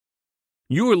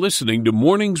You are listening to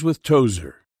Mornings with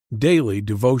Tozer, daily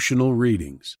devotional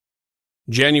readings.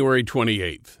 January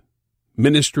 28th,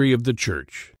 Ministry of the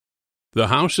Church. The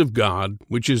house of God,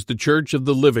 which is the church of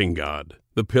the living God,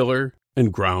 the pillar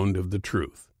and ground of the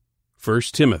truth.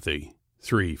 1 Timothy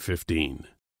 3:15.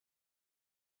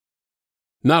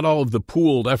 Not all of the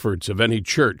pooled efforts of any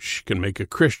church can make a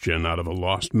Christian out of a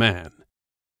lost man.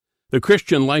 The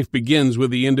Christian life begins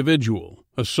with the individual.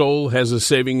 A soul has a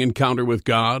saving encounter with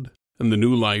God, and the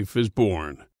new life is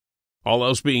born. All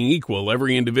else being equal,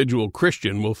 every individual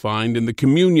Christian will find in the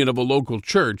communion of a local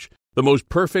church the most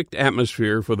perfect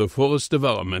atmosphere for the fullest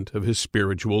development of his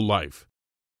spiritual life.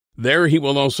 There he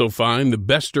will also find the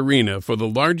best arena for the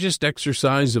largest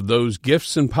exercise of those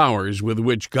gifts and powers with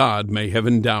which God may have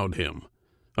endowed him.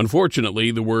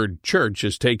 Unfortunately, the word church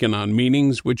has taken on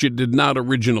meanings which it did not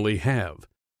originally have.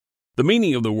 The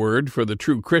meaning of the word for the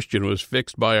true Christian was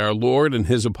fixed by our Lord and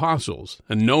his apostles,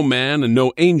 and no man and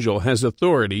no angel has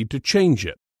authority to change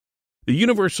it. The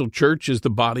universal church is the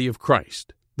body of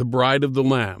Christ, the bride of the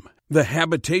Lamb, the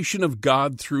habitation of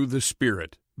God through the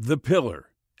Spirit, the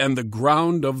pillar, and the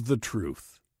ground of the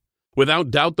truth.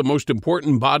 Without doubt, the most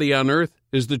important body on earth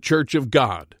is the church of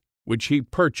God, which he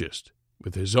purchased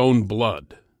with his own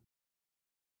blood.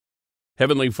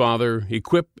 Heavenly Father,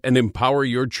 equip and empower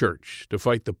your church to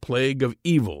fight the plague of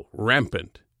evil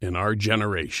rampant in our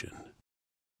generation.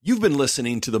 You've been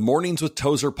listening to the Mornings with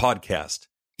Tozer podcast.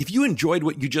 If you enjoyed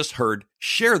what you just heard,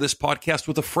 share this podcast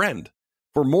with a friend.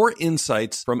 For more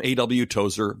insights from A.W.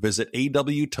 Tozer, visit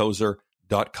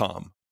awtozer.com.